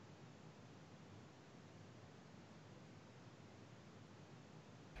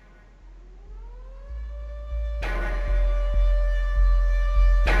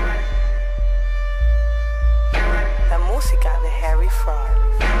She got the hairy frog.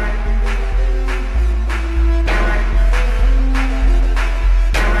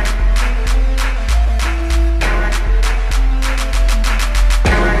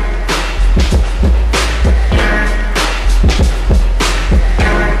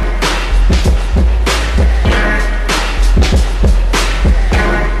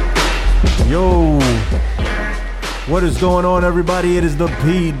 Yo, what is going on, everybody? It is the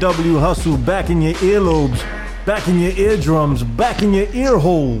PW Hustle, back in your earlobes, back in your eardrums, back in your ear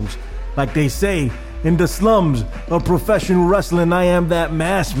holes. Like they say in the slums of professional wrestling, I am that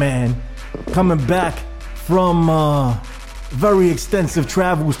masked man, coming back from very extensive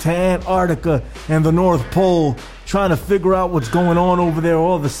travels to Antarctica and the North Pole, trying to figure out what's going on over there.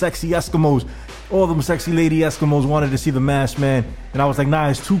 All the sexy Eskimos, all them sexy lady Eskimos wanted to see the masked man, and I was like, nah,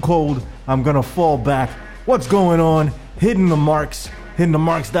 it's too cold, I'm gonna fall back. What's going on? Hidden the Marks,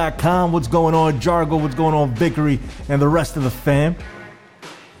 hiddenthemarks.com. What's going on, Jargo? What's going on, Vickery, and the rest of the fam?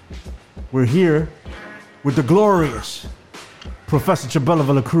 We're here with the glorious Professor Chabela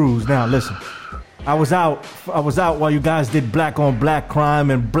Villacruz. Now, listen, I was out while you guys did black on black crime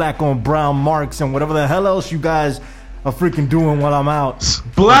and black on brown marks and whatever the hell else you guys are freaking doing while I'm out.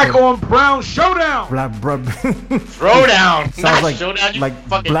 Black on brown showdown. Throwdown. Sounds like showdown. Like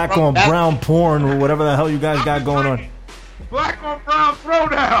black on brown porn or whatever the hell you guys got going on. Black on brown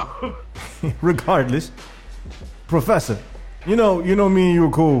throwdown. Regardless, Professor, you know me and you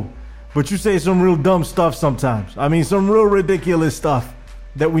are cool, but you say some real dumb stuff sometimes. I mean, some real ridiculous stuff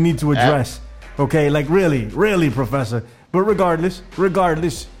that we need to address. Okay, like really, Professor. But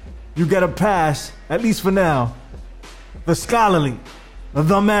regardless, you get a pass, at least for now. The scholarly,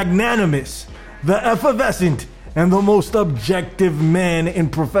 the magnanimous, the effervescent, and the most objective man in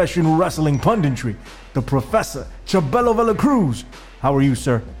professional wrestling punditry, the Professor Chabela Villacruz. How are you,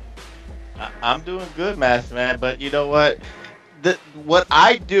 sir? I'm doing good, Master Man, but you know what? What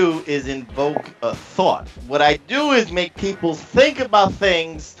I do is invoke a thought. What I do is make people think about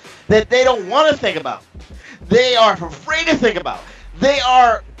things that they don't want to think about. They are afraid to think about. They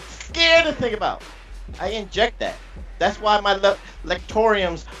are scared to think about. I inject that. That's why my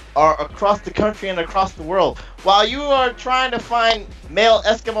lectoriums are across the country and across the world. While you are trying to find male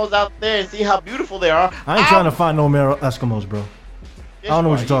Eskimos out there and see how beautiful they are, I ain't trying to find no male Eskimos, bro. I don't know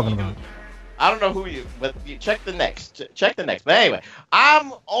what you're talking about. I don't know who you, but you check the next. Check the next. But anyway,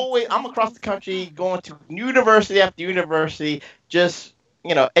 I'm across the country, going to university after university, just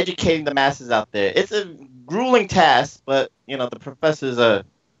educating the masses out there. It's a grueling task, but the professor's a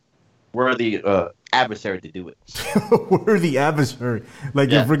worthy adversary to do it. Worthy adversary, like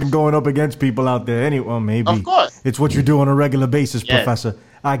Yeah. you're freaking going up against people out there. Anyway, well, maybe. Of course. It's what you do on a regular basis, Yes. Professor.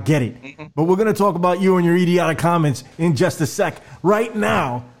 I get it. But we're going to talk about you and your idiotic comments in just a sec. Right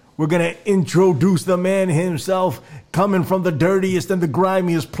now, we're going to introduce the man himself, coming from the dirtiest and the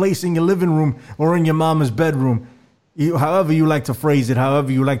grimiest place in your living room or in your mama's bedroom. However you like to phrase it,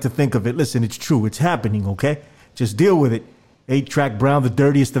 however you like to think of it. Listen, it's true. It's happening, okay? Just deal with it. 8-Track Brown, the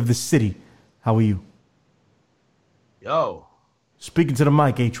dirtiest of the city. How are you? Yo. Speaking to the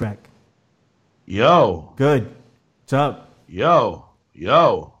mic, 8-Track. Yo. Good. What's up? Yo.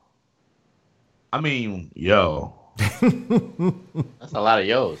 I mean, yo. That's a lot of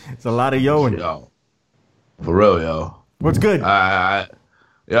yo's. It's a lot of yoing. Yo. For real, yo. What's good? I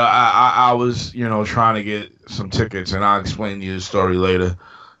was, trying to get some tickets, and I'll explain to you the story later.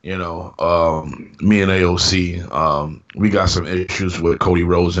 Me and AOC, we got some issues with Cody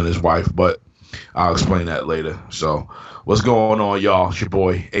Rhodes and his wife, but I'll explain that later. So, what's going on, y'all? It's your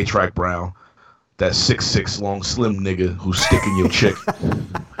boy, 8-Track Brown, that 6'6" long slim nigga who's sticking your chick.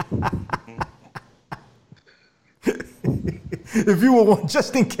 If you were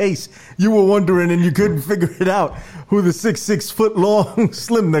just in case you were wondering and you couldn't figure it out, who the 6'6" foot long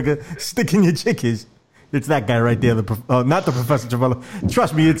slim nigga sticking your chick is, it's that guy right there. Not the Professor Chabela.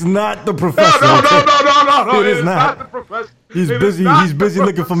 Trust me, it's not the Professor. No. It is not the professor. He's busy. He's busy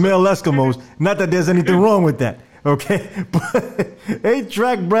looking for male Eskimos. Not that there's anything wrong with that. Okay, but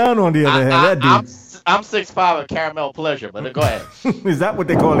 8-Track Brown on the other hand, that dude. I'm 6'5" a caramel pleasure, but go ahead. Is that what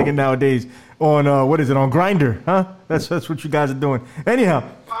they're calling it nowadays? On what is it? On Grindr, huh? That's what you guys are doing. Anyhow,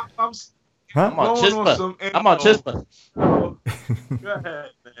 I'm I'm on Chispa. Go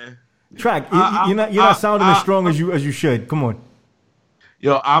ahead, man. Track, you're not sounding as strong as you should. Come on.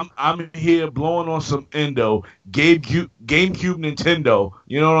 Yo, I'm here blowing on some Indo, GameCube Nintendo.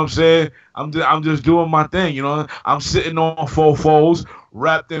 You know what I'm saying? I'm just doing my thing. I'm sitting on fofos,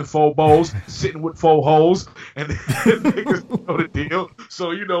 wrapped in faux bows, sitting with faux holes, and niggas know the deal.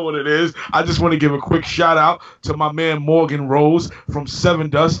 So you know what it is. I just want to give a quick shout out to my man Morgan Rose from Seven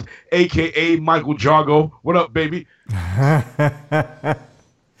Dust, aka Michael Jargo. What up, baby?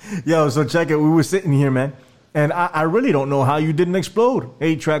 Yo, so check it. We were sitting here, man, and I really don't know how you didn't explode,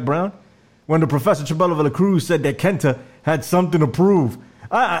 8-Track Brown, when the Professor Chabelo Villa Cruz said that Kenta had something to prove.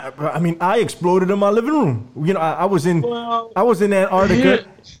 I mean, I exploded in my living room. You know, I was in Antarctica,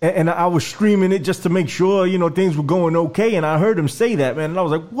 and I was streaming it just to make sure, you know, things were going okay. And I heard him say that, man, and I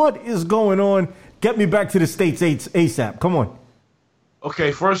was like, what is going on? Get me back to the States ASAP. Come on.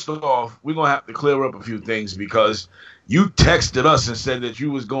 Okay, first off, we're going to have to clear up a few things because you texted us and said that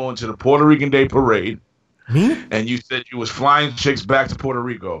you was going to the Puerto Rican Day Parade. Me? And you said you was flying chicks back to Puerto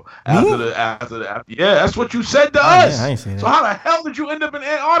Rico after the yeah, that's what you said to us. Yeah, I ain't say that. So how the hell did you end up in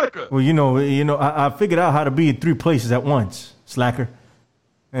Antarctica? Well, you know, I figured out how to be in 3 places at once, slacker.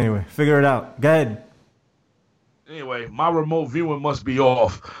 Anyway, figure it out. Go ahead. Anyway, my remote viewing must be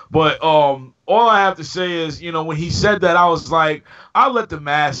off. But all I have to say is, you know, when he said that, I was like, I'll let the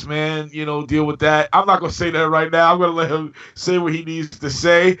masked man, you know, deal with that. I'm not going to say that right now. I'm going to let him say what he needs to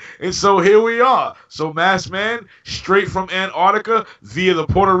say. And so here we are. So masked man, straight from Antarctica via the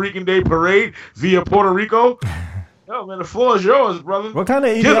Puerto Rican Day Parade via Puerto Rico. Yo, man, the floor is yours, brother. What kind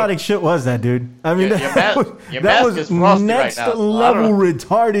of idiotic shit was that, dude? I mean, that was next level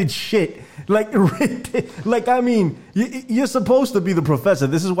retarded shit. Like, I mean, you're supposed to be the professor.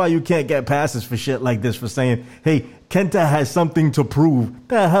 This is why you can't get passes for shit like this, for saying, hey, Kenta has something to prove.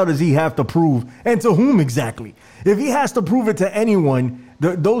 The hell does he have to prove? And to whom exactly? If he has to prove it to anyone,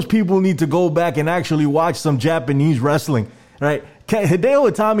 those people need to go back and actually watch some Japanese wrestling, right? Hideo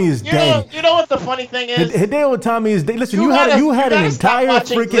Itami is dead. You know what the funny thing is? Hideo Itami is dead. Listen, you had an entire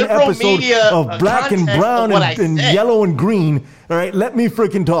freaking episode of black and brown and yellow and green. All right, let me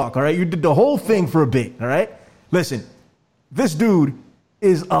freaking talk. All right, you did the whole thing for a bit. All right, listen, this dude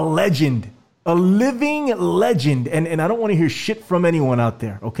is a legend, a living legend, and I don't want to hear shit from anyone out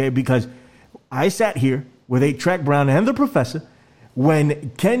there, okay? Because I sat here with 8-Track Brown and the Professor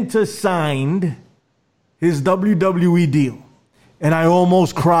when Kenta signed his WWE deal. And I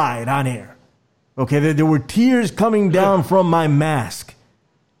almost cried on air. Okay, there were tears coming down from my mask.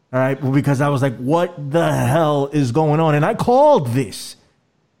 All right, well, because I was like, what the hell is going on? And I called this.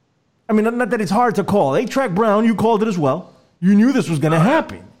 I mean, not that it's hard to call. 8-Track Brown, you called it as well. You knew this was going to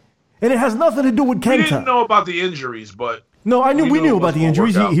happen. And it has nothing to do with Kenta. We didn't know about the injuries, but... No, we knew about the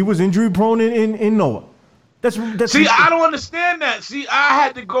injuries. He was injury prone in Noah. That's See, I don't understand that. See, I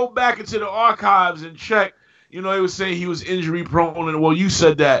had to go back into the archives and check. You know, they were saying he was injury prone, and well, you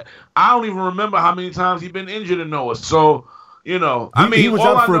said that. I don't even remember how many times he'd been injured in Noah. So, you know, he was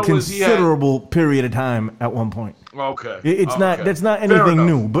out for a considerable period of time at one point. Okay, that's not anything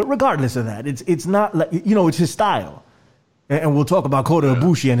new. But regardless of that, it's not like, you know, it's his style, and we'll talk about Kota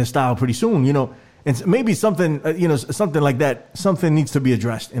Ibushi and his style pretty soon. You know, and maybe something something like that, something needs to be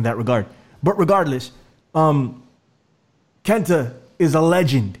addressed in that regard. But regardless, Kenta is a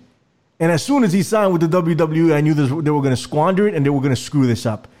legend. And as soon as he signed with the WWE, I knew they were going to squander it and they were going to screw this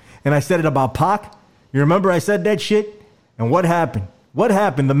up. And I said it about Pac. You remember I said that shit? And what happened? What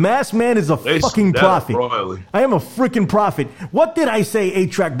happened? The masked man is a fucking prophet. I am a freaking prophet. What did I say,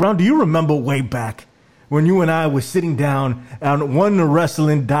 8-Track Brown? Do you remember way back when you and I were sitting down on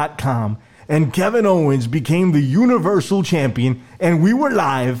OneWrestling.com and Kevin Owens became the Universal Champion and we were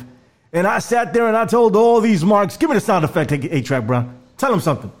live and I sat there and I told all these marks, give me the sound effect, 8-Track Brown. Tell him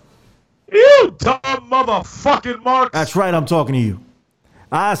something. You dumb motherfucking marks. That's right, I'm talking to you.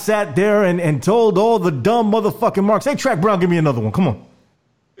 I sat there and told all the dumb motherfucking marks. 8-Track Brown, give me another one. Come on.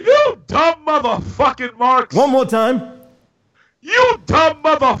 You dumb motherfucking marks. One more time. You dumb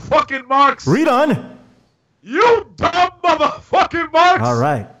motherfucking marks. Read on. You dumb motherfucking marks. All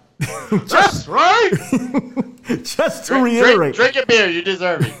right. That's right. Just to reiterate. Drink your beer. You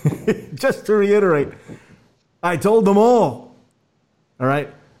deserve it. Just to reiterate. I told them all right,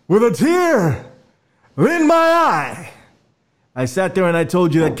 with a tear in my eye, I sat there and I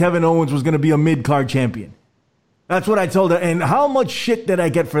told you that Kevin Owens was going to be a mid-card champion. That's what I told her. And how much shit did I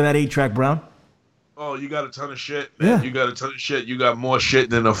get for that 8-Track Brown? Oh, you got a ton of shit, man. Yeah. You got a ton of shit. You got more shit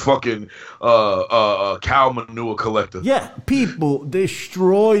than a fucking cow manure collector. Yeah, people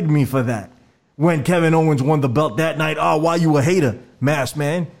destroyed me for that. When Kevin Owens won the belt that night, oh, why you a hater, Masked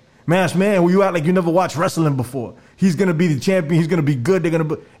Man? Masked Man, well, you act like you never watched wrestling before. He's going to be the champion. He's going to be good. They're going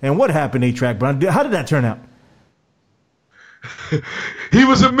to be... And what happened, 8-Track Brown? How did that turn out? He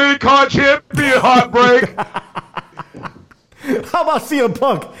was a mid-card champion, Heartbreak. How about CM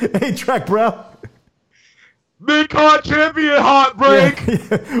Punk, 8-Track Brown? Mid-card champion heartbreak.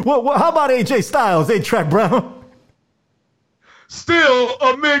 Yeah. Well, how about AJ Styles? A-Track Brown. Still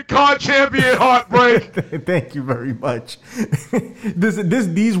a mid-card champion heartbreak. Thank you very much.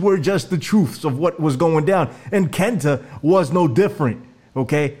 These were just the truths of what was going down. And Kenta was no different,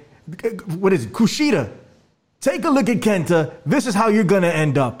 okay? What is it? Kushida. Take a look at Kenta. This is how you're going to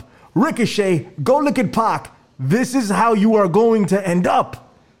end up. Ricochet, go look at Pac. This is how you are going to end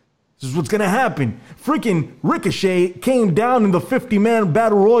up. This is what's going to happen. Freaking Ricochet came down in the 50-man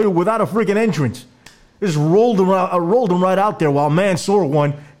battle royal without a freaking entrance. Just rolled him right out there while Mansoor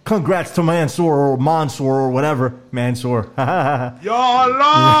won. Congrats to Mansoor or whatever. Mansoor. Ya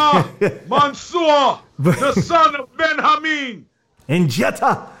Allah! Mansoor, the son of Benjamin. And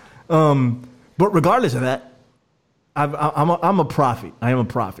Jetta. But regardless of that, I'm a prophet. I am a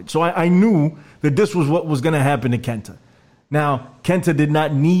prophet. So I knew that this was what was going to happen to Kenta. Now, Kenta did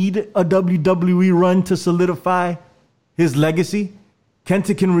not need a WWE run to solidify his legacy.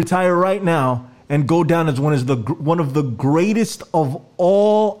 Kenta can retire right now and go down as one of the greatest of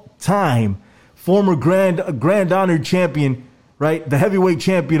all time. Former grand honored champion, right? The heavyweight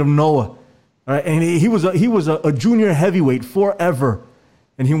champion of Noah. All right, and he was a junior heavyweight forever,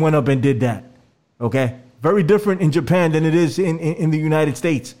 and he went up and did that. Okay, very different in Japan than it is in the United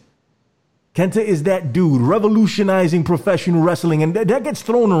States. Kenta is that dude revolutionizing professional wrestling, and that gets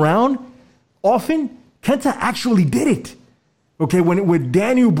thrown around often. Kenta actually did it. Okay, with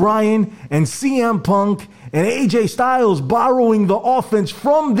Daniel Bryan and CM Punk and AJ Styles borrowing the offense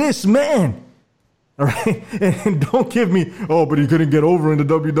from this man. All right? And don't give me, but he couldn't get over in the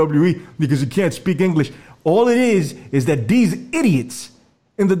WWE because he can't speak English. All it is that these idiots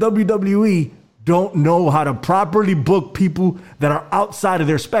in the WWE don't know how to properly book people that are outside of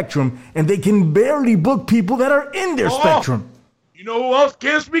their spectrum, and they can barely book people that are in their spectrum. You know who else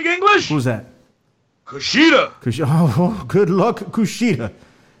can't speak English? Who's that? Kushida. Oh, good luck, Kushida.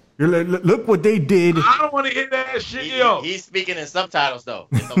 Look what they did. I don't want to hear that shit, yo. He's speaking in subtitles, though.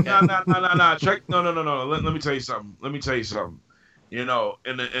 It's okay. Nah. Check. No. Let me tell you something. You know,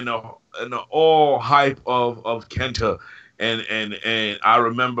 in the all hype of Kenta, and I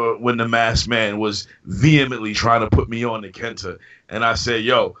remember when the Masked Man was vehemently trying to put me on to Kenta, and I said,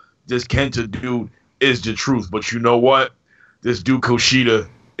 yo, this Kenta dude is the truth. But you know what? This dude Kushida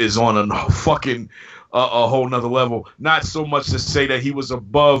is on a fucking a whole nother level. Not so much to say that he was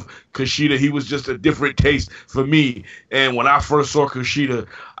above Kushida. He was just a different taste for me. And when I first saw Kushida,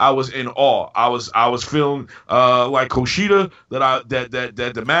 I was in awe. I was feeling like Kushida that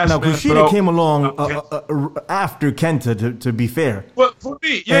the Masked Man. Now Kushida came along after Kenta. To be fair, but for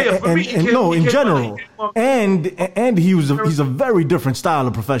me, in general, and he's a very different style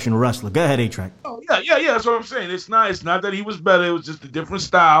of professional wrestler. Go ahead, A-Track. Oh yeah. That's what I'm saying. It's not that he was better. It was just a different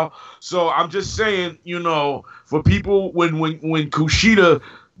style. So I'm just saying, you know, for people when Kushida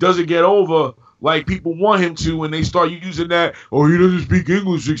doesn't get over like people want him to, and they start using that, he doesn't speak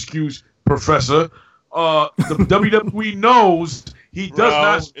English excuse, Professor. The WWE knows he does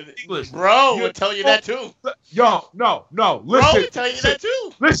not speak English. Bro, we'll tell you that too. Yo, no. Listen, bro, we'll tell you that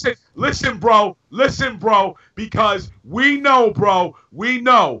too. Listen, bro, because we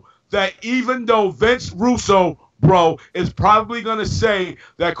know that even though Vince Russo, bro, is probably going to say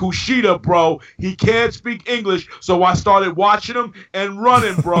that Kushida, bro, he can't speak English, so I started watching him and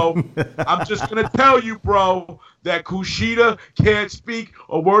running, bro. I'm just going to tell you, bro, that Kushida can't speak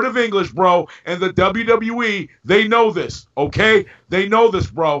a word of English, bro, and the WWE, they know this, okay? They know this,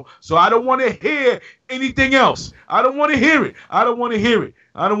 bro. So I don't want to hear anything else. I don't want to hear it.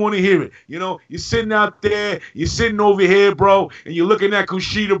 You know, you're sitting out there, you're sitting over here, bro, and you're looking at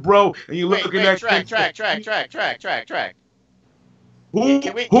Kushida, bro, and you're looking at track. Can we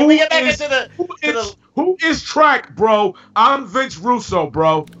get back into who is Track, bro? I'm Vince Russo,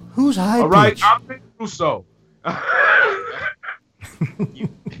 bro. Who's high? All right, I'm Vince Russo.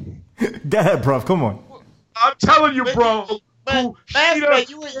 Go ahead, bro. Come on. I'm telling you, bro. But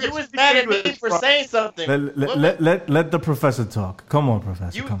you was mad at me for saying something. Let the professor talk. Come on,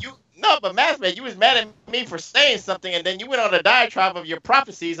 professor. No, but Maskman, you was mad at me for saying something, and then you went on a diatribe of your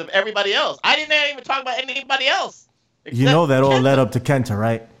prophecies of everybody else. I didn't even talk about anybody else. You know that all led up to Kenta,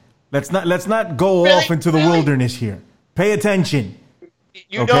 right? Let's not go off into the wilderness here. Pay attention.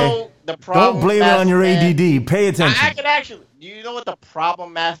 You know the problem. Don't blame it on your ADD. Pay attention. I can actually. Do you know what the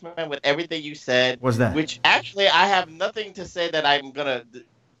problem, Maskman, with everything you said? What's that? Which actually, I have nothing to say that I'm gonna,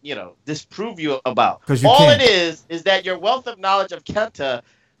 disprove you about. All it is that your wealth of knowledge of Kenta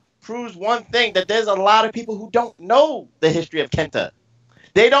proves one thing: that there's a lot of people who don't know the history of Kenta.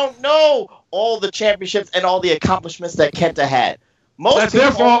 They don't know all the championships and all the accomplishments that Kenta had. That's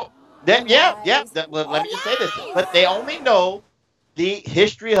their fault. Then well, let me just say this. But they only know the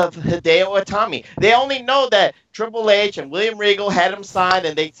history of Hideo Itami. They only know that Triple H and William Regal had him signed,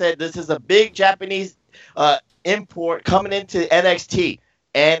 and they said this is a big Japanese import coming into NXT,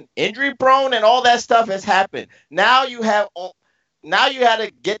 and injury prone and all that stuff has happened. Now you had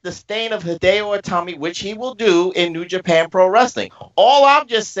to get the stain of Hideo Itami, which he will do in New Japan Pro Wrestling. All I'm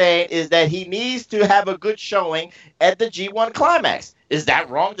just saying is that he needs to have a good showing at the G1 Climax. Is that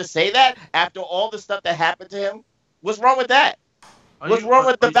wrong to say that after all the stuff that happened to him? What's wrong with that? What's wrong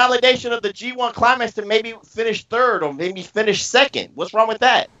with the validation of the G1 Climax to maybe finish third or maybe finish second? What's wrong with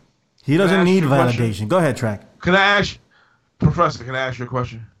that? He doesn't need validation. Go ahead, Track. Can I ask, Professor, can I ask you a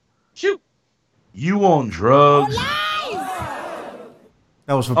question? Shoot. You on drugs? That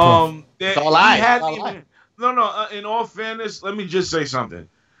was for Prof. It's all lies. No. In all fairness, let me just say something.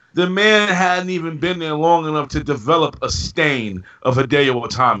 The man hadn't even been there long enough to develop a stain of Hideo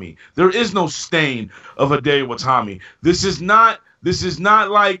Itami. There is no stain of Hideo Itami. This is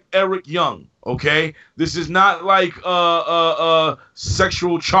not like Eric Young, okay? This is not like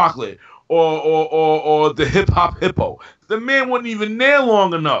Sexual Chocolate or the Hip Hop Hippo. The man wasn't even there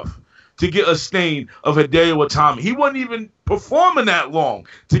long enough to get a stain of Hideo Itami. He wasn't even performing that long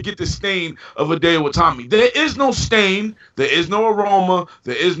to get the stain of Hideo Itami. There is no stain. There is no aroma.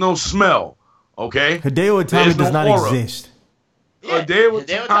 There is no smell. Okay? Hideo Itami does not exist. Yeah, Hideo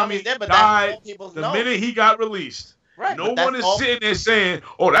Itami died the minute he got released. Right, no one is sitting there saying,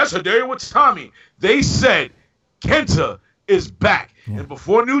 oh, that's Hideo Itami. They said Kenta is back. Yeah. And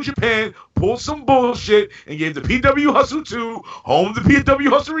before New Japan pulled some bullshit and gave the PW Hustle 2, home of the PW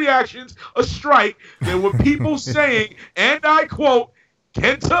Hustle Reactions, a strike, there were people saying, and I quote,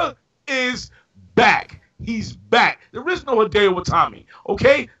 Kenta is back. He's back. There is no Hideo Itami.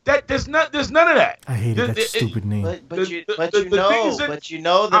 Okay? There's none of that. I hated that stupid name. But you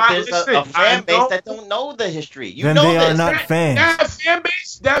know that there's a fan base that don't know the history. Then they are not fans.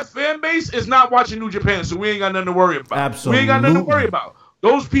 That fan base is not watching New Japan, so we ain't got nothing to worry about. Absolutely. We ain't got nothing to worry about.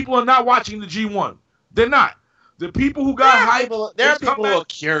 Those people are not watching the G1. They're not. The people who got hyped. There are people who are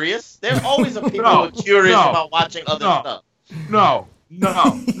curious. There are always some people who are curious about watching other stuff. No.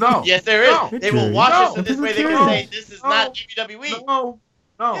 Yes, there is. They will watch it so this way they can say this is not WWE.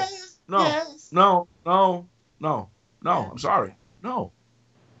 No. I'm sorry. No.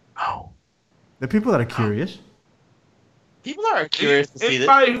 The people that are curious. People are curious to see this.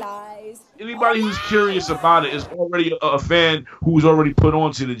 Anybody who's curious about it is already a fan who's already put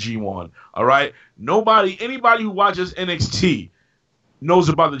onto the G1. All right? Anybody who watches NXT knows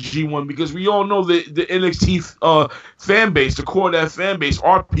about the G1 because we all know the NXT fan base, the core of that fan base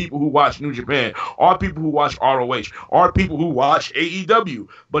are people who watch New Japan, are people who watch ROH, are people who watch AEW.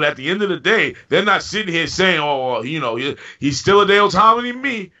 But at the end of the day, they're not sitting here saying, "Oh, he's still a Dale Tomlin to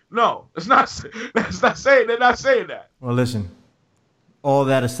me." No, they're not saying that. Well, listen. All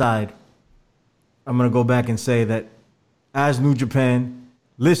that aside, I'm gonna go back and say that as New Japan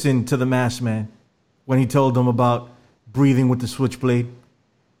listened to the Masked Man when he told them about breathing with the switchblade.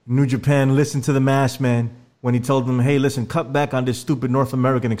 New Japan listened to the Masked Man when he told them, hey, listen, cut back on this stupid North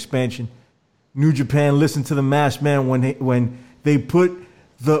American expansion. New Japan listened to the Masked Man when they put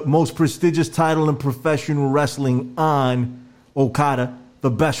the most prestigious title in professional wrestling on Okada, the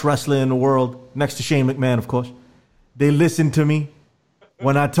best wrestler in the world, next to Shane McMahon, of course. They listened to me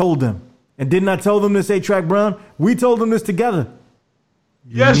when I told them. And didn't I tell them this, A-Track Brown? We told them this together.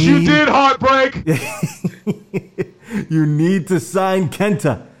 You did, Heartbreak. You need to sign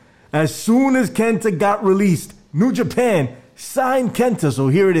Kenta. As soon as Kenta got released, New Japan signed Kenta. So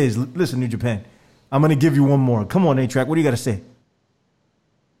here it is. Listen, New Japan, I'm gonna give you one more. Come on, A-Track. What do you got to say?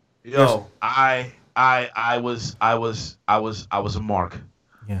 Yo, I was a mark.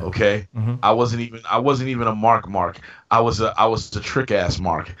 Yeah. Okay, mm-hmm. I wasn't even a mark. I was a trick ass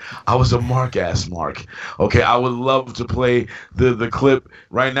mark. I was a mark ass mark. Okay, I would love to play the clip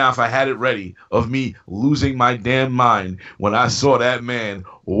right now if I had it ready of me losing my damn mind when I saw that man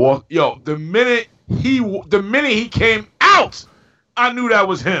walk. Yo, the minute he came out, I knew that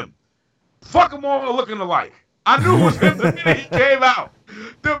was him. Fuck them all looking alike. I knew it was him the minute he came out.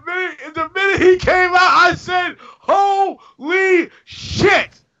 The minute he came out, I said, holy shit.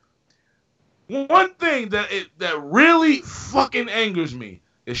 One thing that really fucking angers me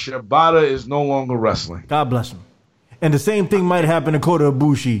is Shibata is no longer wrestling. God bless him. And the same thing might happen to Kota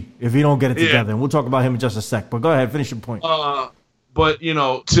Ibushi if he don't get it together. And we'll talk about him in just a sec. But go ahead, finish your point. But,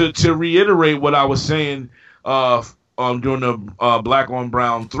 to reiterate what I was saying during the Black on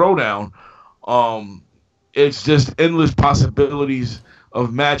Brown throwdown, it's just endless possibilities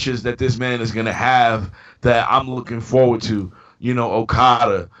of matches that this man is going to have that I'm looking forward to.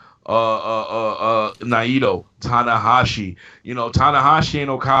 Okada, Naito, Tanahashi. Tanahashi and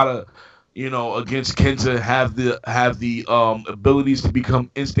Okada, against Kenta have the abilities to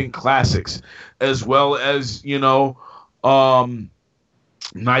become instant classics, as well as Naito.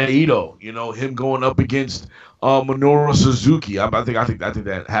 Him going up against Minoru Suzuki. I think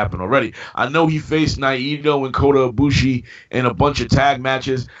that happened already. I know he faced Naito and Kota Ibushi in a bunch of tag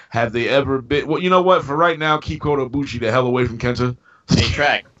matches. Have they ever been? Well, you know what? For right now, keep Kota Ibushi the hell away from Kenta. Hey,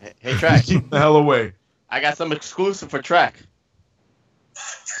 Track. Hey, Track. Keep the hell away. I got some exclusive for Track.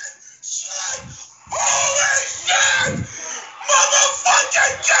 Holy shit!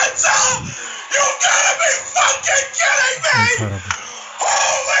 Motherfucking Kenta! You gotta be fucking kidding me!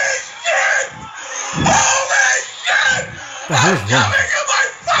 Holy shit! Holy shit! I'm coming in my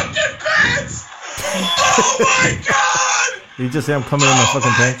fucking pants! Oh my god! You just say I'm coming in my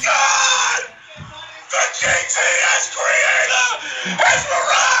fucking pants? God! The GTS creator has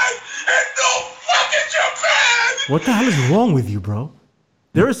arrived in New fucking Japan! What the hell is wrong with you, bro?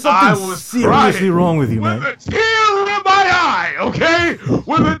 There is something seriously wrong with you, man. With a tear in my eye, okay?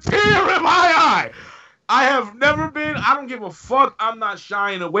 With a tear in my eye. I have never been, I don't give a fuck. I'm not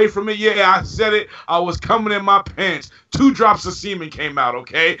shying away from it. Yeah, I said it. I was coming in my pants. 2 drops of semen came out,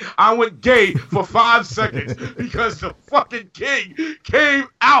 okay? I went gay for 5 seconds because the fucking king came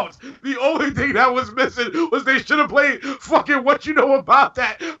out. The only thing that was missing was they should have played fucking What You Know About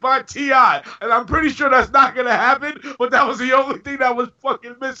That by T.I. And I'm pretty sure that's not going to happen, but that was the only thing that was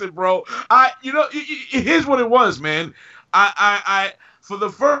fucking missing, bro. Here's what it was, man. I for the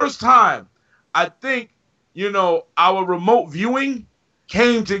first time, I think, our remote viewing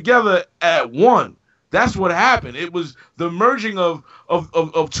came together at one. That's what happened. It was the merging of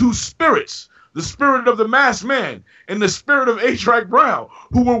 2 spirits, the spirit of the Masked Man and the spirit of A-Track Brown,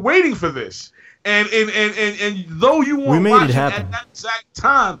 who were waiting for this. And though you weren't watching at that exact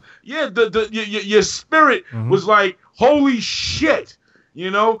time, yeah, your spirit was like, holy shit,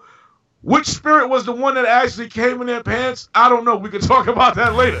 Which spirit was the one that actually came in their pants? I don't know. We can talk about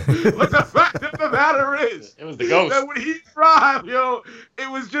that later. But the fact of the matter is, it was the ghost. That when he arrived,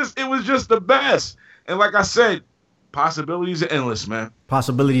 it was just the best. And like I said, possibilities are endless, man.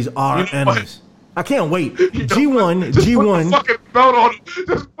 Possibilities are endless. What? I can't wait. G1. Put the fucking belt on him.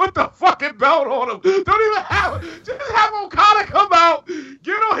 Just put the fucking belt on him. Don't even have it. Just have Okada come out,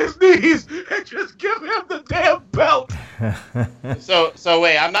 get on his knees, and just give him the damn belt. So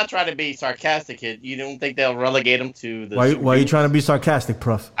wait, I'm not trying to be sarcastic, kid. You don't think they'll relegate him to the? Why are you trying to be sarcastic,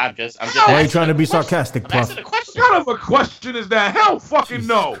 Prof? I'm just. Why are you trying to be sarcastic, Prof? What kind of a question is that? Hell, fucking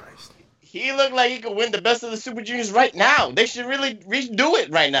no. He looked like he could win the best of the Super Juniors right now. They should really redo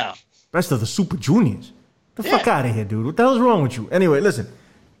it right now. Best of the Super Juniors? Get the fuck out of here, dude. What the hell's wrong with you? Anyway, listen.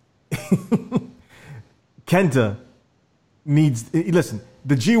 Kenta needs... Listen,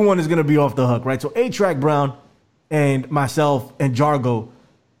 the G1 is going to be off the hook, right? So A-Track Brown and myself and Jargo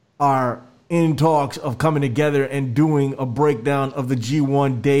are in talks of coming together and doing a breakdown of the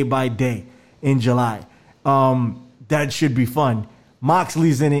G1 day by day in July. That should be fun.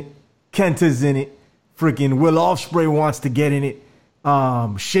 Moxley's in it. Kenta's in it. Freaking Will Ospreay wants to get in it.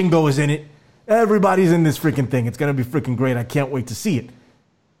 Shingo is in it. Everybody's in this freaking thing. It's going to be freaking great. I can't wait to see it.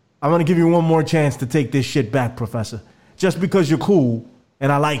 I'm going to give you one more chance to take this shit back, Professor. Just because you're cool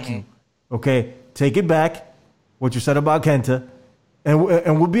and I like you. Okay? Take it back, what you said about Kenta,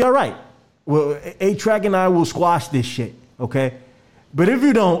 and we'll be all right. Well, A-Track and I will squash this shit, okay? But if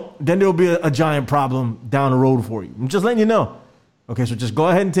you don't, then there'll be a giant problem down the road for you. I'm just letting you know. Okay, so just go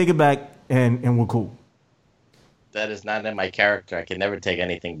ahead and take it back, and we're cool. That is not in my character. I can never take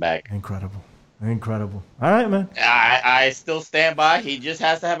anything back. Incredible. All right, man. I still stand by. He just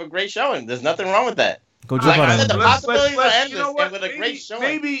has to have a great showing. There's nothing wrong with that. Go jump on him. The possibilities are endless, and with a great showing.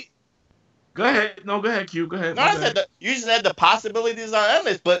 Maybe. Go ahead. No, go ahead, Q. Go ahead. No, you said the possibilities are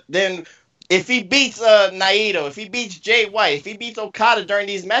endless, but then if he beats Naito, if he beats Jay White, if he beats Okada during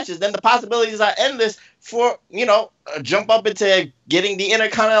these matches, then the possibilities are endless for, a jump up into getting the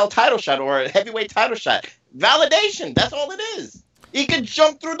Intercontinental title shot or a heavyweight title shot. Validation. That's all it is. He could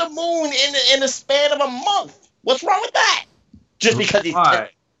jump through the moon in a span of a month. What's wrong with that? Just because he's... Right.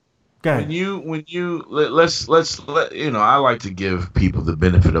 When you let's I like to give people the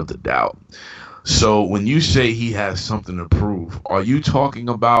benefit of the doubt. So when you say he has something to prove, are you talking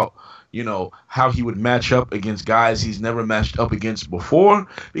about how he would match up against guys he's never matched up against before?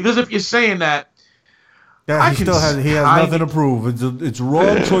 Because if you're saying that, he has nothing to prove. It's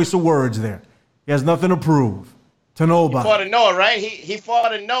wrong choice of words there. He has nothing to prove to nobody. He fought in Noah, right? He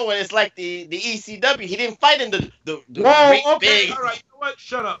fought in Noah. It's like the ECW. He didn't fight in the Whoa, okay, big. All right, you know what?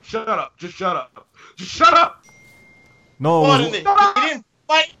 Shut up. Just shut up. No, he didn't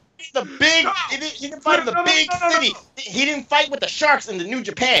fight the big. He didn't fight in the big city. He didn't fight with the sharks in the New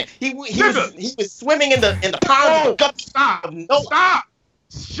Japan. He was swimming in the ponds of the guts. Stop! Stop!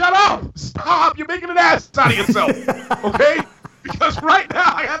 Shut up! Stop! You're making an ass out of yourself. Okay? Because right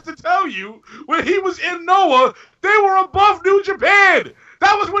now I have to tell you, when he was in Noah, they were above New Japan.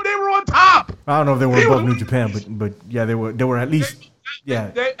 That was when they were on top. I don't know if they were above New Japan, but yeah, they were at least.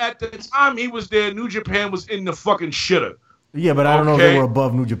 Yeah. At the time he was there, New Japan was in the fucking shitter. Yeah, but I don't know if they were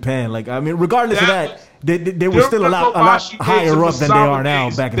above New Japan. Like, I mean, regardless of that, they were still a lot higher up than they are now.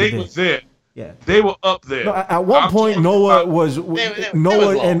 Back in the day, they were there. Yeah, they were up there. No, at one point, Noah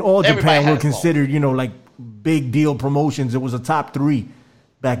and All Japan were considered, like big deal promotions. It was a top 3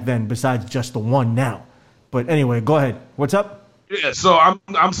 back then, besides just the one now. But anyway, go ahead. What's up? Yeah, so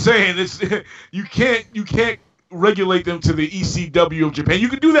I'm saying it's you can't regulate them to the ECW of Japan. You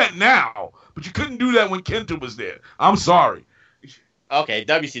can do that now, but you couldn't do that when Kenta was there. I'm sorry. Okay,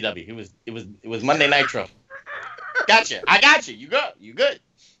 WCW. It was Monday Nitro. Gotcha. I got you. You good.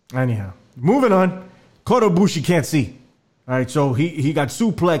 Anyhow, moving on. Kota Ibushi can't see. All right, so he got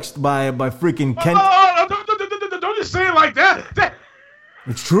suplexed by freaking Kenta. Oh, don't just say it like that.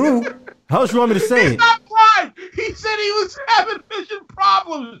 It's true. How else you want me to say He's it? not blind. He said he was having vision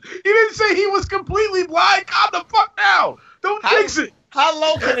problems. He didn't say he was completely blind. Calm the fuck down. Don't jinx it. How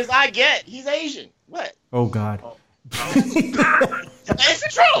low can his eye get? He's Asian. What? Oh, God.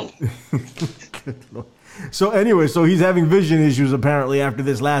 It's true. So anyway, he's having vision issues apparently after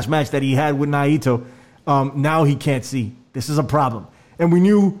this last match that he had with Naito. Now he can't see. This is a problem. And we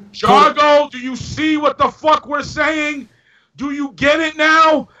knew... Jargo, do you see what the fuck we're saying? Do you get it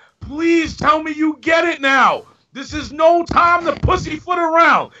now? Please tell me you get it now. This is no time to pussyfoot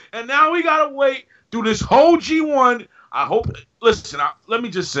around. And now we got to wait through this whole G1. Let me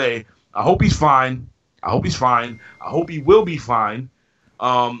just say, I hope he's fine. I hope he will be fine.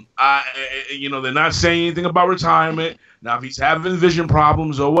 They're not saying anything about retirement. Now, if he's having vision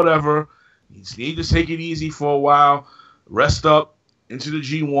problems or whatever, he needs to take it easy for a while, rest up into the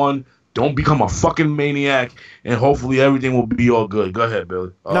G1. Don't become a fucking maniac, and hopefully everything will be all good. Go ahead,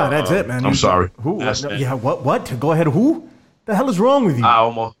 Billy. No, that's it, man. I'm sorry. Who? Yeah, what? Go ahead. Who? The hell is wrong with you? I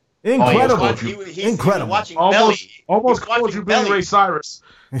almost. Incredible. Incredible. Almost called you Billy Ray Cyrus.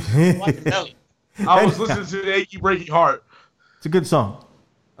 Belly. I was listening to the Achy Breaky Heart. It's a good song.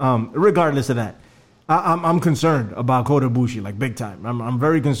 Regardless of that, I'm concerned about Kota Ibushi, like big time. I'm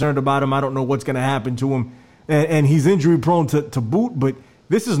very concerned about him. I don't know what's going to happen to him. And he's injury prone to boot, but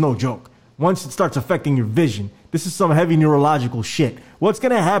this is no joke. Once it starts affecting your vision, this is some heavy neurological shit. What's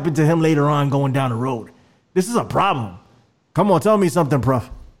going to happen to him later on going down the road? This is a problem. Come on, tell me something, Prof.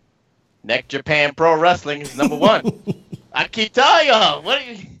 Next Japan Pro Wrestling is number 1. I keep telling y'all.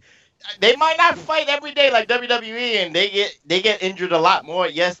 They might not fight every day like WWE, and they get injured a lot more,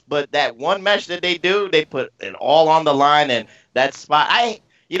 yes, but that one match that they do, they put it all on the line, and that spot,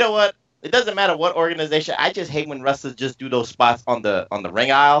 you know what? It doesn't matter what organization. I just hate when wrestlers just do those spots on the ring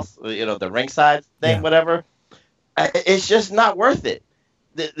aisles, the ringside thing, whatever. It's just not worth it.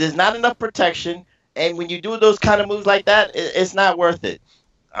 There's not enough protection, and when you do those kind of moves like that, it's not worth it.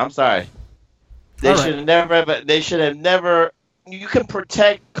 I'm sorry. They should have never. You can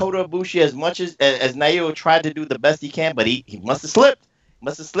protect Kota Ibushi as much as Naito tried to do the best he can, but he must have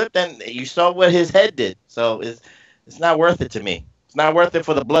slipped. And you saw what his head did. So it's not worth it to me. It's not worth it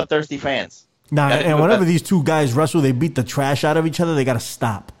for the bloodthirsty fans. Nah, and whenever these two guys wrestle, they beat the trash out of each other. They got to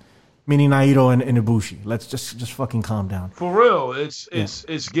stop. Meaning Naito and Ibushi. Let's just fucking calm down. For real, it's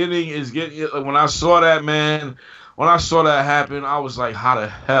getting. When I saw that, man, when I saw that happen, I was like, how the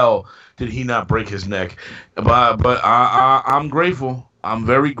hell did he not break his neck? But I'm grateful. I'm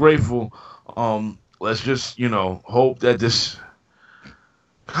very grateful. Let's just hope that this.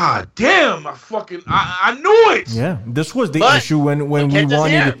 God damn! I knew it. Yeah, this was the issue when we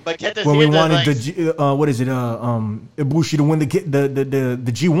wanted Ibushi to win the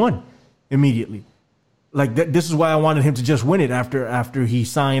G1 immediately. Like this is why I wanted him to just win it after he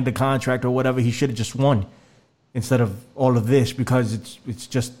signed the contract or whatever. He should have just won instead of all of this because it's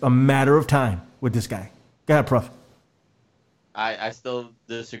just a matter of time with this guy. Go ahead, Prof. I still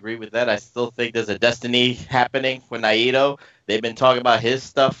disagree with that. I still think there's a destiny happening for Naito. They've been talking about his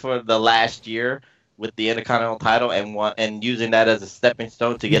stuff for the last year with the Intercontinental title and using that as a stepping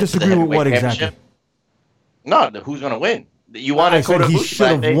stone to get to the heavyweight championship. No, who's going to win? You want to go to he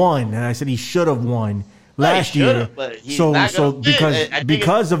should have won, and I said he should have won last year.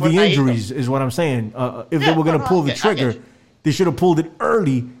 Because of the injuries is what I'm saying. If they were going to pull the trigger, they should have pulled it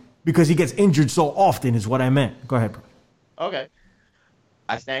early because he gets injured so often is what I meant. Go ahead, bro. Okay.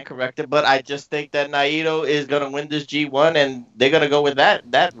 I stand corrected, but I just think that Naito is going to win this G1, and they're going to go with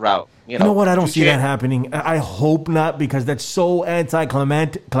that route. You know what? I don't see that happening. I hope not, because that's so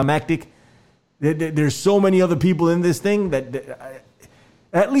anticlimactic. There's so many other people in this thing that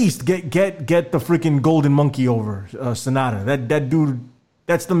at least get the freaking golden monkey over Sonata. That dude,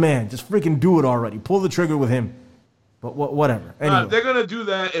 that's the man. Just freaking do it already. Pull the trigger with him. But whatever. Anyway. They're gonna do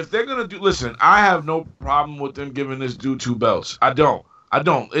that. If they're gonna do, listen, I have no problem with them giving this dude 2 belts. I don't.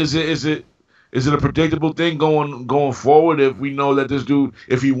 Is it a predictable thing going forward if we know that this dude,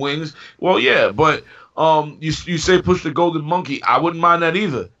 if he wins? Well, yeah, but you say push the golden monkey. I wouldn't mind that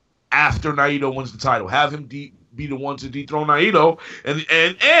either. After Naito wins the title, have him be the one to dethrone Naito,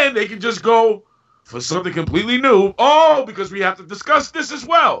 and they can just go for something completely new. Oh, because we have to discuss this as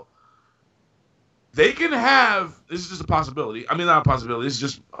well. They can have, this is just a possibility. I mean, not a possibility. It's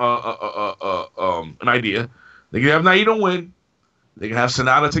just an idea. They can have Naito win. They can have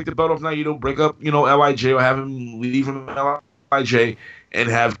Sonata take the belt off Naito, break up, LIJ, or have him leave from LIJ, and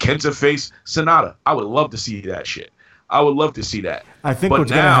have Kenta face Sonata. I would love to see that shit. I would love to see that. I think what's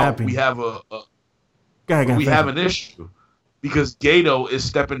going to happen. We have an issue because Gato is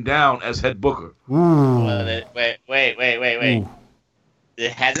stepping down as head booker. Ooh. Wait. Ooh.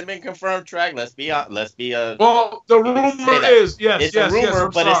 It hasn't been confirmed, Track. Let's be. Well, the rumor is it's a rumor,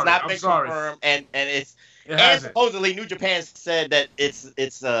 but it's not been confirmed, and it's. And supposedly New Japan said that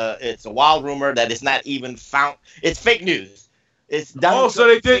it's a wild rumor, that it's not even found. It's fake news. It's done. Oh, so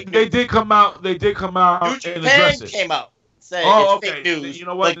they did come out. New Japan came out saying it's fake news. You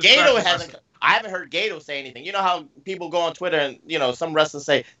know what? But Gato hasn't. I haven't heard Gato say anything. You know how people go on Twitter and some wrestlers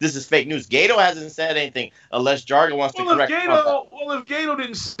say this is fake news. Gato hasn't said anything unless Jargon wants to correct. If Gato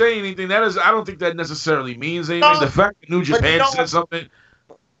didn't say anything, I don't think that necessarily means anything. The fact that New Japan said something.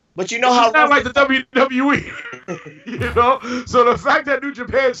 But you know how it's not like the WWE, So the fact that New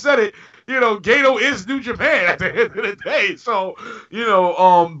Japan said it, Gato is New Japan at the end of the day. So,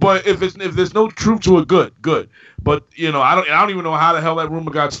 but if there's no truth to it, good. But I don't even know how the hell that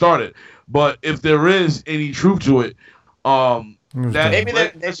rumor got started. But if there is any truth to it, maybe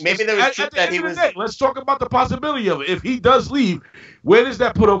there was truth that he was. Let's talk about the possibility of it. If he does leave, where does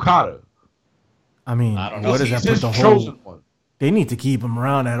that put Okada? I mean, I don't know. Where does that put the whole? They need to keep him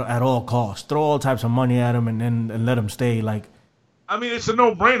around at all costs. Throw all types of money at him and let him stay. Like, I mean, it's a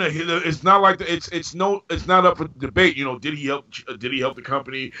no-brainer. It's not like it's not up for debate. Did he help the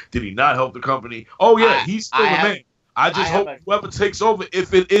company? Did he not help the company? Oh yeah, he's still the man. I just hope whoever takes over,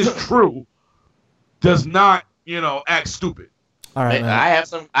 if it is true, does not act stupid. All right, man.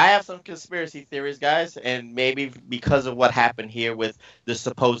 I have some conspiracy theories, guys, and maybe because of what happened here with the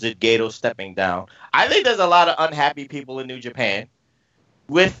supposed Gato stepping down, I think there's a lot of unhappy people in New Japan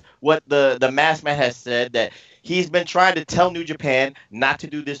with what the Masked Man has said, that he's been trying to tell New Japan not to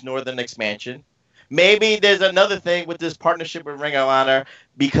do this Northern expansion. Maybe there's another thing with this partnership with Ring of Honor,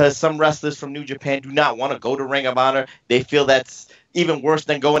 because some wrestlers from New Japan do not want to go to Ring of Honor. They feel that's even worse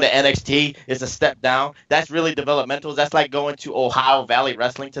than going to NXT. It's a step down. That's really developmental. That's like going to Ohio Valley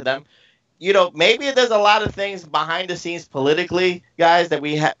Wrestling to them. Maybe there's a lot of things behind the scenes politically, guys, that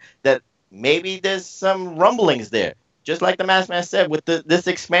we have, that maybe there's some rumblings there. Just like the Masked Man said, with this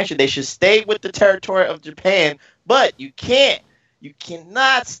expansion, they should stay with the territory of Japan, but you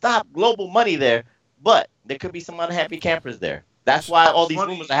cannot stop global money there. But there could be some unhappy campers there. That's why all these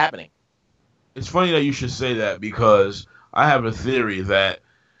rumors are happening. It's funny that you should say that, because I have a theory that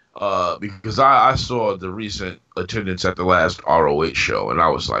because I saw the recent attendance at the last ROH show, and I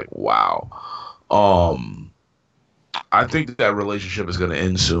was like, wow. I think that relationship is going to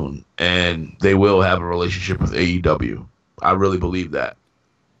end soon, and they will have a relationship with AEW. I really believe that.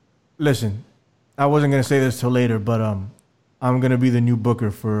 Listen, I wasn't going to say this till later, but I'm going to be the new booker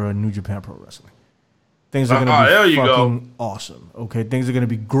for New Japan Pro Wrestling. Things are going to be fucking awesome. Okay, things are going to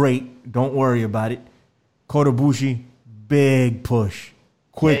be great. Don't worry about it. Kota Ibushi, big push.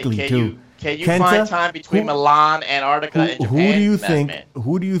 Quickly, too. Can you find time between Milan, Antarctica, and Japan?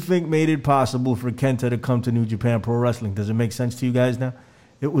 Who do you think made it possible for Kenta to come to New Japan Pro Wrestling? Does it make sense to you guys now?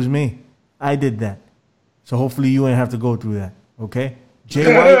 It was me. I did that. So hopefully you ain't have to go through that. Okay?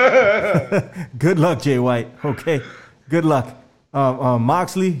 Jay White. Good luck, Jay White. Okay? Good luck.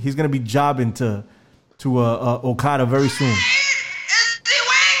 Moxley, he's going to be jobbing to Okada very soon.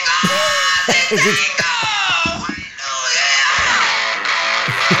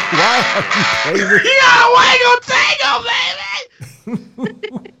 Why are you crazy? You got a Wango Tango,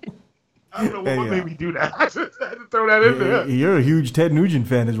 baby! I don't know what made me do that. I just had to throw that in there. You're a huge Ted Nugent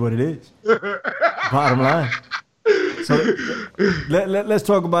fan is what it is. Bottom line. So let's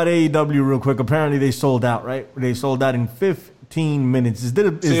talk about AEW real quick. Apparently they sold out, right? They sold out in 15 minutes. Is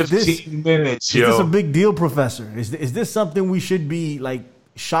this 15 minutes, is this a yo. big deal, Professor? Is this something we should be like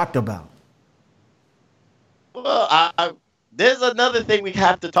shocked about? Well, there's another thing we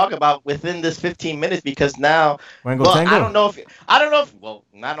have to talk about within this 15 minutes because now, Wango well, Tango? I don't know if, well,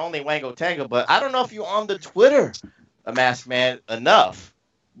 not only Wango Tango, but I don't know if you're on the Twitter, a Masked Man, enough.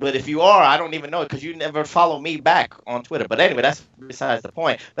 But if you are, I don't even know it because you never follow me back on Twitter. But anyway, that's besides the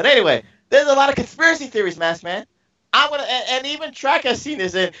point. But anyway, there's a lot of conspiracy theories, Masked Man. And even Track has seen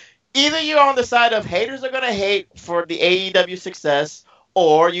this. And either you're on the side of haters are gonna hate for the AEW success,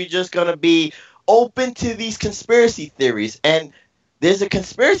 or you're just gonna be open to these conspiracy theories. And there's a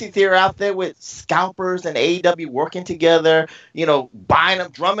conspiracy theory out there with scalpers and AEW working together, buying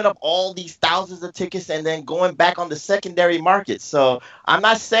up, drumming up all these thousands of tickets and then going back on the secondary market. So I'm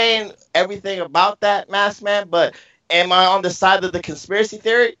not saying everything about that, Masked Man, but am I on the side of the conspiracy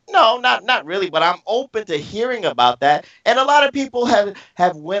theory? No, not really, but I'm open to hearing about that. And a lot of people have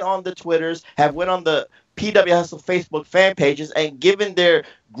went on the Twitters, have went on the PW Hustle Facebook fan pages and given their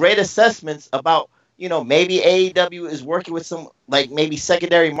great assessments about, maybe AEW is working with some maybe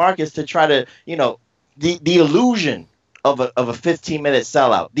secondary markets to try to, the illusion of a 15-minute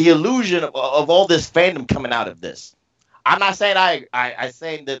sellout, the illusion of all this fandom coming out of this. I'm not saying I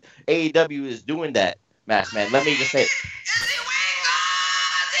saying that AEW is doing that, Masked Man. Let me just say it.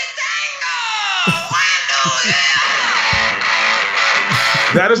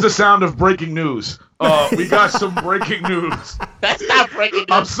 That is the sound of breaking news. We got some breaking news. That's not breaking news.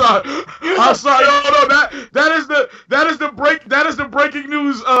 I'm sorry. No, that is the breaking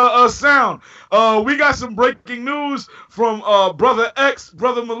news sound. We got some breaking news from brother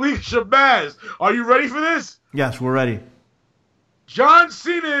Malik Shabazz. Are you ready for this? Yes, we're ready. John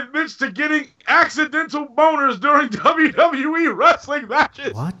Cena admits to getting accidental boners during WWE wrestling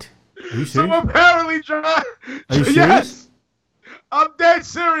matches. What? Are you serious? So apparently, John. Are you serious? Yes. I'm dead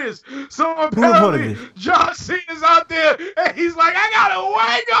serious. So apparently, this? John Cena's out there, and he's like, I got a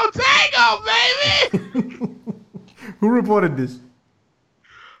Wango Tango, baby. Who reported this?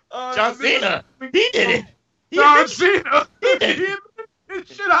 John Cena. He did it. John Cena. He did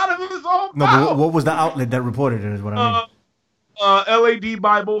shit out of his own No, mouth. but what was the outlet that reported it is what I mean. LAD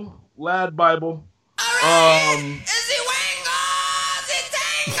Bible, Lad Bible.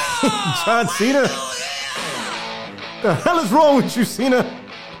 John Cena? The hell is wrong with you, Cena?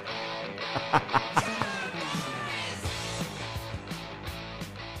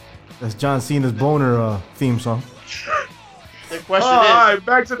 That's John Cena's boner theme song. The question All is, right,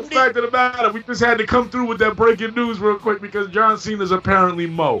 back to the fact of the matter. We just had to come through with that breaking news real quick because John Cena's apparently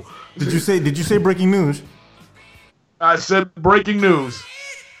Mo. Did you say breaking news? I said breaking news.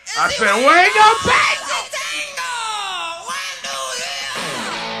 I said Wango Tango.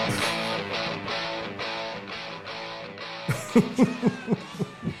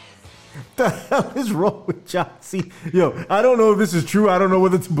 The hell is wrong with John Cena? Yo, I don't know if this is true. I don't know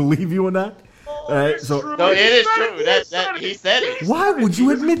whether to believe you or not. All right, so no, it is true. That he said it. Why would you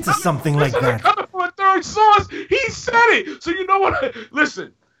admit to something like that? Coming from a third source, he said it. So you know what?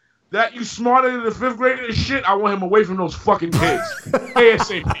 Listen, that you smarter than the fifth grader and shit. I want him away from those fucking kids.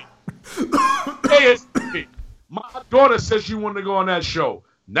 ASAP. ASAP. My daughter said she wanted to go on that show.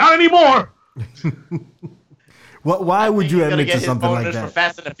 Not anymore. Why would you admit to something like for that?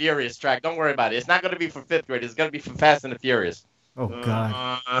 Fast and the Furious track. Don't worry about it. It's not going to be for fifth grade. It's going to be for Fast and the Furious. Oh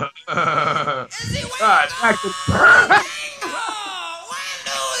God. Back to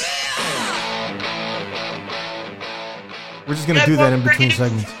We're just gonna do that in between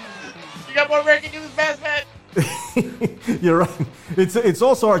segments. You got more breaking news, Masked Man? You're right. It's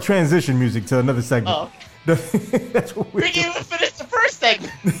also our transition music to another segment. Oh. That's what We didn't even finish the first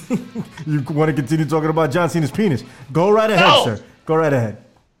segment. You want to continue talking about John Cena's penis? Go right ahead, No. sir. Go right ahead.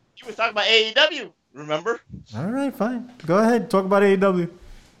 You was talking about AEW, remember? All right, fine. Go ahead. Talk about AEW.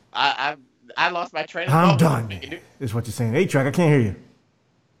 I lost my train of I'm thought. done. Is what you're saying. A-Track, I can't hear you.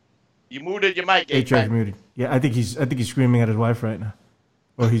 You muted your mic. A-Track's muted. Yeah, I think he's screaming at his wife right now.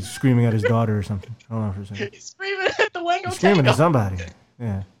 Or he's screaming at his daughter or something. Hold on for a second. He's screaming at the Wango He's screaming Tango. at somebody.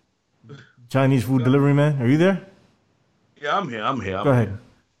 Yeah. Chinese food delivery man. Are you there? Yeah, I'm here. Go ahead.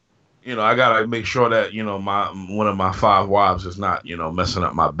 You know, I gotta make sure that one of my 5 wives is not messing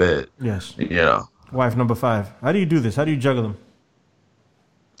up my bed. Yes. Yeah, Wife number 5. How do you do this? How do you juggle them?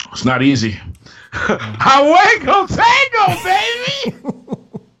 it's not easy. I Wango Tango, baby.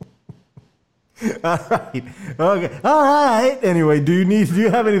 All right. Okay. All right. Anyway, do you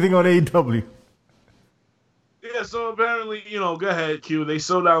have anything on AEW? Yeah, so apparently, go ahead, Q. They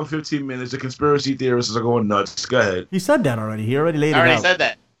sold out in 15 minutes. The conspiracy theorists are going nuts. Go ahead. He said that already. He already laid I it already out. said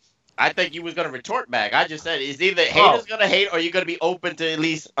that. I think you was gonna retort back. I just said it's either haters gonna hate or you're gonna be open to at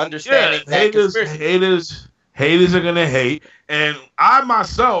least understanding that conspiracy. Haters are gonna hate, and I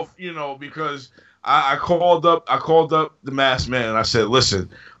myself, because I called up the Masked Man and I said, listen,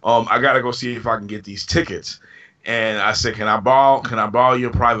 I gotta go see if I can get these tickets. And I said, can I borrow your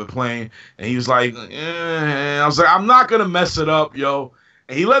private plane? And he was like, I was like, I'm not gonna mess it up, yo.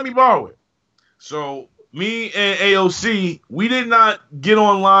 And he let me borrow it. So me and AOC, we did not get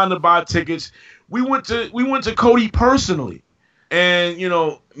online to buy tickets. We went to Cody personally. And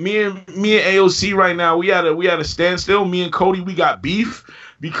me and AOC right now, we had a standstill. Me and Cody, we got beef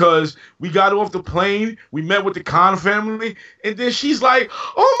because we got off the plane. We met with the Khan family, and then she's like,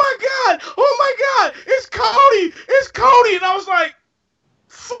 "Oh my God, it's Cody," and I was like,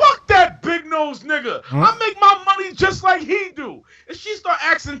 "Fuck that big nose nigga! I make my money just like he do." And she start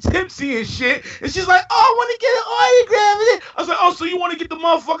acting tipsy and shit, and she's like, "Oh, I want to get an autograph." I was like, "Oh, so you want to get the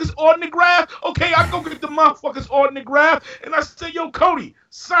motherfuckers autograph? Okay, I go get the motherfuckers autograph." And I said, "Yo, Cody,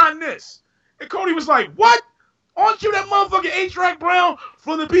 sign this." And Cody was like, "What? Aren't you that motherfucking A-Track Brown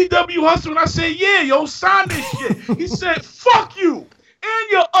from the PW Hustle?" And I said, "Yeah, yo, sign this shit." He said, "Fuck you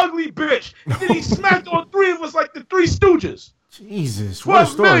and your ugly bitch." And then he smacked on three of us like the Three Stooges. Jesus, what a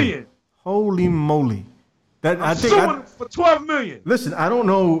story. 12 million. Holy moly. I'm suing for 12 million. Listen, I don't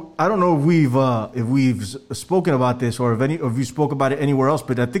know if we've spoken about this or if you spoke about it anywhere else,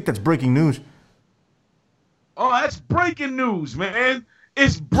 but I think that's breaking news. Oh, that's breaking news, man.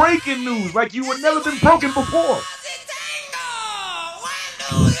 It's breaking news like you had never been broken before.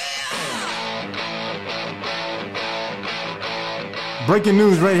 Breaking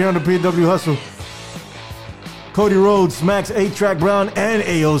news right here on the PW Hustle. Cody Rhodes smacks A-Track Brown and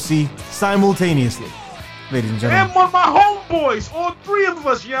AOC simultaneously. Ladies and gentlemen. And one of my homeboys, all three of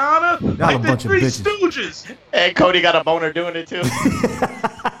us, Your Honor. Like the Three Stooges. And Cody got a boner doing it too.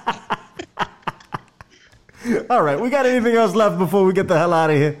 All right, we got anything else left before we get the hell out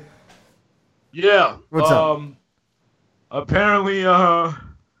of here? Yeah. What's up? Apparently,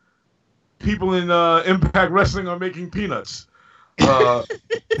 people in Impact Wrestling are making peanuts. That's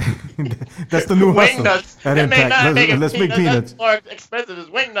the new wing hustle nuts. at Impact. Let's make peanuts. That's more expensive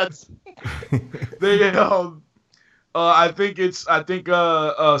as wing nuts. They I think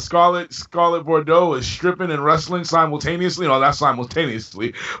Scarlett Bordeaux is stripping and wrestling simultaneously. No, not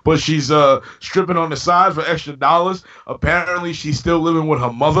simultaneously, but she's stripping on the side for extra dollars. Apparently, she's still living with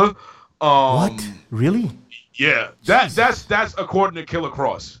her mother. What? Really? Yeah, that's according to Killer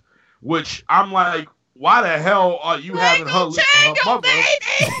Cross, which I'm like, why the hell are you having her live with her mother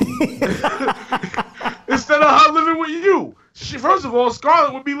instead of her living with you? First of all,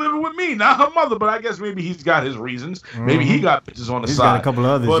 Scarlett would be living with me, not her mother. But I guess maybe he's got his reasons. Mm-hmm. Maybe he got bitches on the he's side. Got a couple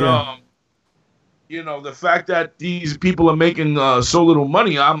of others, but yeah. The fact that these people are making so little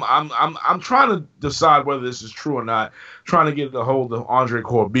money, I'm trying to decide whether this is true or not. Trying to get a hold of Andre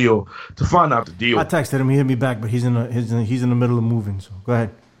Corbeil to find out the deal. I texted him. He hit me back, but he's in the middle of moving. So go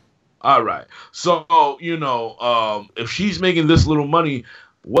ahead. All right. So if she's making this little money,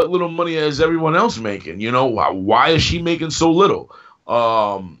 what little money is everyone else making? Why is she making so little?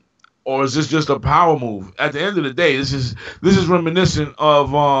 Or is this just a power move? At the end of the day, this is reminiscent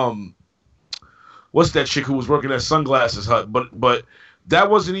of what's that chick who was working at Sunglasses Hut? But that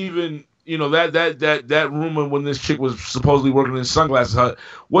wasn't even that rumor when this chick was supposedly working in Sunglasses Hut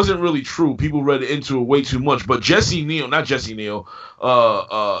wasn't really true. People read into it way too much. But not Jesse Neal.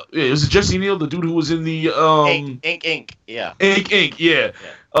 It was Jesse Neal, the dude who was in the Ink. Yeah. Ink. Yeah.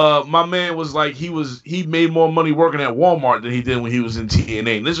 My man was like he made more money working at Walmart than he did when he was in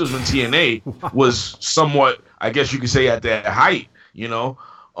TNA. And this was when TNA was somewhat, I guess you could say, at that height.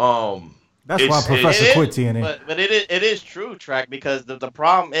 That's why Professor quit TNA. But it is true, Track, because the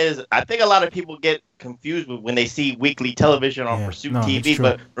problem is I think a lot of people get confused when they see weekly television on Pursuit TV.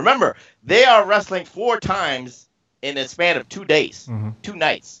 But remember, they are wrestling 4 times in a span of 2 days, 2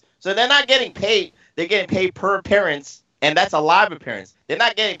 nights. So they're not getting paid. They're getting paid per appearance, and that's a live appearance. They're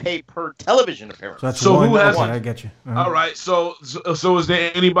not getting paid per television appearance. Who has one? I get you. All right. So is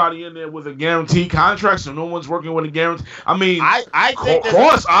there anybody in there with a guaranteed contract? So no one's working with a guarantee. I mean, I think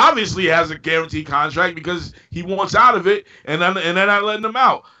Cross obviously has a guaranteed contract because he wants out of it, and they're not letting him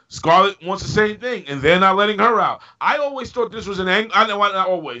out. Scarlett wants the same thing, and they're not letting her out. I always thought this was an angle. I know not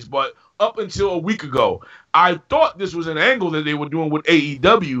always, but up until a week ago, I thought this was an angle that they were doing with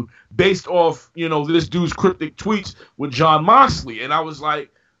AEW based off, this dude's cryptic tweets with Jon Moxley. And I was like,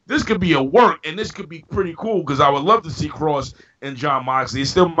 this could be a work, and this could be pretty cool because I would love to see Cross and Jon Moxley. It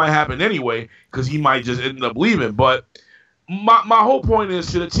still might happen anyway because he might just end up leaving. But my whole point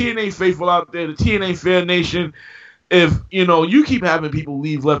is to the TNA faithful out there, the TNA Fan Nation, if you keep having people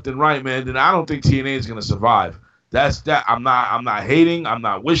leave left and right, man, then I don't think TNA is gonna survive. That's that. I'm not hating. I'm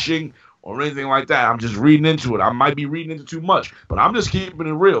not wishing or anything like that. I'm just reading into it. I might be reading into too much, but I'm just keeping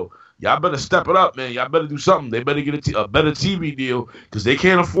it real. Y'all better step it up, man. Y'all better do something. They better get a better TV deal because they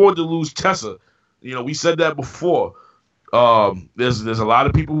can't afford to lose Tessa. We said that before. There's a lot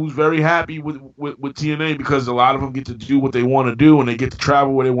of people who's very happy with TNA because a lot of them get to do what they want to do and they get to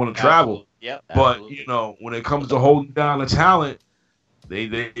travel where they want to travel. Yep, but when it comes to holding down the talent, they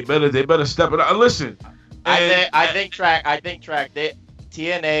better step it up. Listen, I think track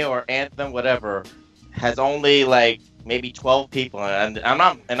TNA or Anthem, whatever, has only like maybe 12 people, and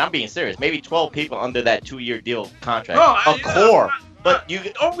I'm being serious. Maybe 12 people under that 2-year deal contract. Core, but you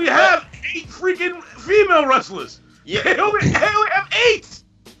only have 8 freaking female wrestlers. Yeah, they only have 8.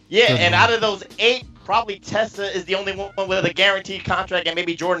 Yeah, and out of those 8, probably Tessa is the only one with a guaranteed contract, and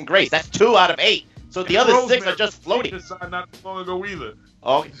maybe Jordan Grace. That's 2 out of 8. So the other 6 are just floating. Not too long ago either.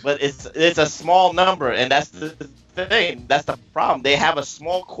 Okay, but it's a small number, and that's the thing. That's the problem. They have a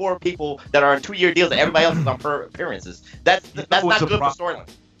small core of people that are on 2-year deals, and everybody else is on per appearances. That's not good for storyline.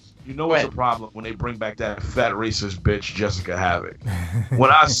 You know what's the problem when they bring back that fat racist bitch Jessica Havoc? When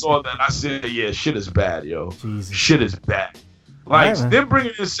I saw that, I said, "Yeah, shit is bad, yo. Jesus. Shit is bad." Like them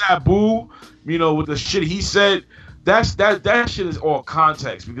bringing in Sabu, with the shit he said. That shit is all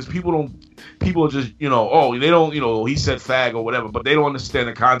context because people are just, they don't, he said fag or whatever, but they don't understand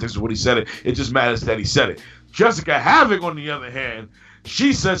the context of what he said. It just matters that he said it. Jessica Havoc, on the other hand,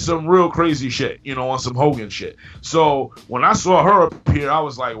 she said some real crazy shit, on some Hogan shit. So when I saw her up here, I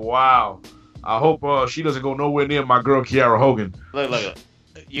was like, wow, I hope she doesn't go nowhere near my girl Kiara Hogan. Look.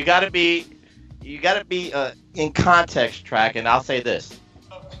 You gotta be in context, track, and I'll say this.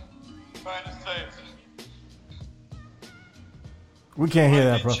 We can't hear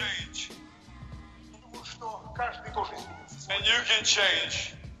that, bro. And you can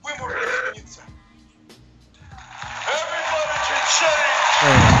change. Everybody can change.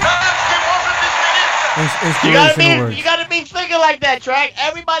 You gotta be thinking like that, track.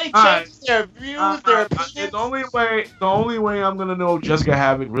 Everybody changes their views, their opinions. The only way I'm gonna know Jessica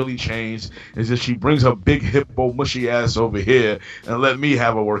Havoc really changed is if she brings her big hippo mushy ass over here and let me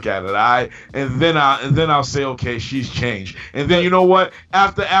have a work at it, alright? And then I'll say, okay, she's changed. And then you know what?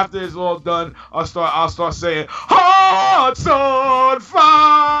 After it's all done, I'll start saying, hearts on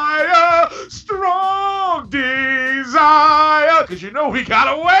fire, strong desire, because we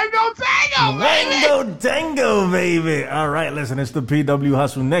got a Wango Tango, baby. Wango Tango, baby. All right, listen, it's the PW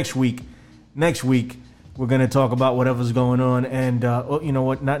Hustle. Next week, we're going to talk about whatever's going on. And you know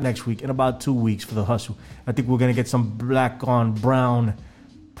what? Not next week. In about 2 weeks for the Hustle. I think we're going to get some black on brown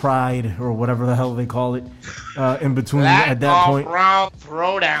pride or whatever the hell they call it in between at that point. Black on brown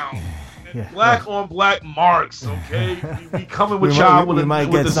throwdown. Yeah, black on black marks, okay? We coming with y'all with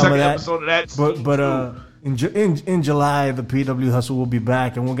the second episode of that. But in July, the PW Hustle will be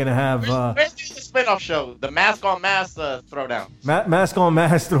back, and we're gonna have where's the spinoff show, the mask on mask throwdown. Mask on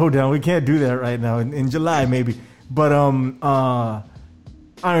mask throwdown. We can't do that right now. In July, maybe. But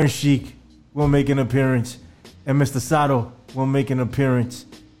Iron Sheik will make an appearance, and Mr. Sato will make an appearance,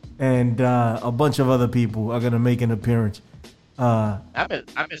 and a bunch of other people are gonna make an appearance. I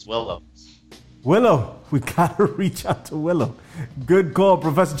miss Willow. Willow, we gotta reach out to Willow. Good call,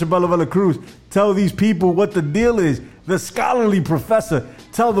 Professor Chabela Vela Cruz. Tell these people what the deal is. The scholarly professor.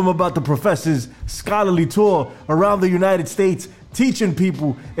 Tell them about the professor's scholarly tour around the United States, teaching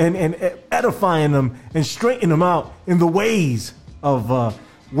people and edifying them and straightening them out in the ways of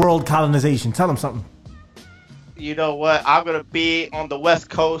world colonization. Tell them something. You know what? I'm going to be on the West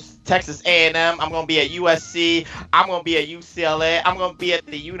Coast, Texas A&M. I'm going to be at USC. I'm going to be at UCLA. I'm going to be at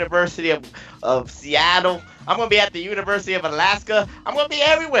the University of Seattle. I'm going to be at the University of Alaska. I'm going to be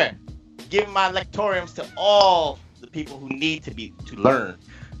everywhere, giving my lectoriums to all the people who need to learn,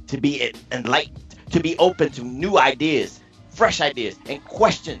 to be enlightened, to be open to new ideas, fresh ideas, and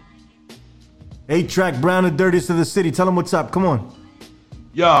question. 8-Track, Brown and Dirtiest of the City. Tell them what's up. Come on.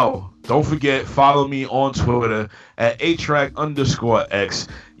 Yo, don't forget, follow me on Twitter at 8track_X.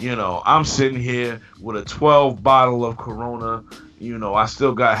 I'm sitting here with a 12 bottle of Corona. I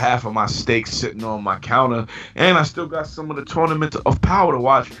still got half of my steak sitting on my counter, and I still got some of the Tournament of Power to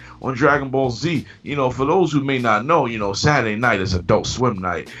watch on Dragon Ball Z. For those who may not know, Saturday night is Adult Swim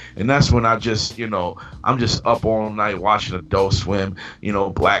night, and that's when I'm just up all night watching Adult Swim.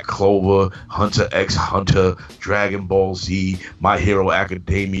 Black Clover, Hunter x Hunter, Dragon Ball Z, My Hero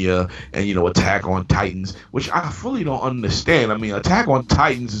Academia, and Attack on Titans, which I fully don't understand. I mean, Attack on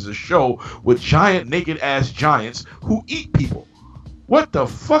Titans is a show with giant naked ass giants who eat people. What the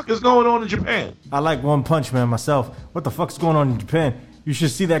fuck is going on in Japan? I like One Punch Man myself. What the fuck's going on in Japan? You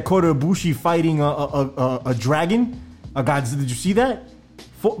should see that Kota Ibushi fighting a dragon. A god. Did you see that?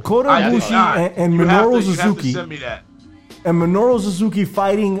 Kota Ibushi and Minoru Suzuki. You have to send me that. And Minoru Suzuki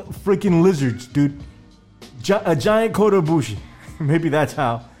fighting freaking lizards, dude. A giant Kota Ibushi. Maybe that's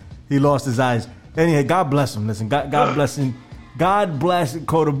how he lost his eyes. Anyway, God bless him. Listen, God bless him. God bless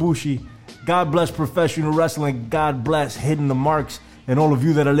Kota Ibushi. God bless professional wrestling. God bless Hitting the Marks and all of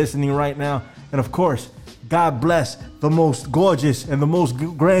you that are listening right now. And of course, God bless the most gorgeous and the most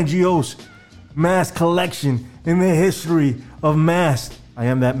grandiose mask collection in the history of masks. I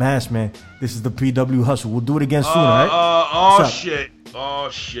am that mask man. This is the PW Hustle. We'll do it again soon, all right? Oh shit.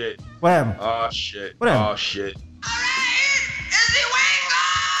 Oh shit. What happened? Oh shit. What happened? Oh shit.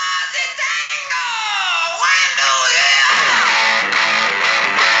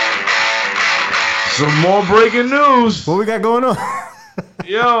 Some more breaking news. What we got going on?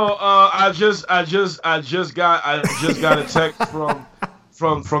 Yo, I just got a text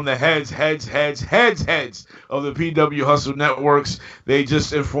from the heads of the PW Hustle Networks. They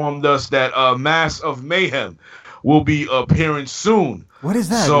just informed us that Mask of Mayhem will be appearing soon. What is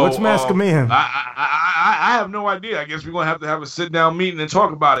that? So, What's Mask of Mayhem? I have no idea. I guess we're gonna have to have a sit down meeting and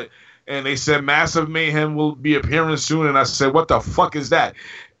talk about it. And they said Mask of Mayhem will be appearing soon, and I said, what the fuck is that?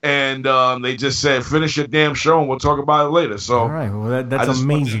 And they just said, finish your damn show and we'll talk about it later. So, all right, well that's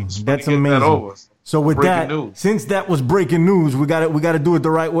amazing. That's amazing. That over. So with breaking that, news. Since that was breaking news, we got to do it the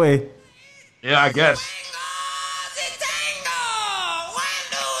right way. Yeah, I guess.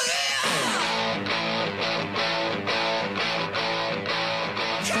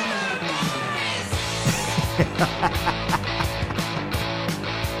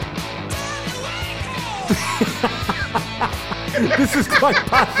 This is quite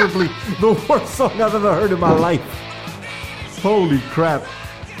possibly the worst song I've ever heard in my life. Holy crap.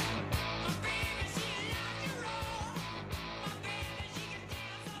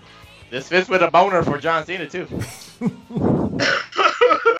 This fits with a boner for John Cena, too.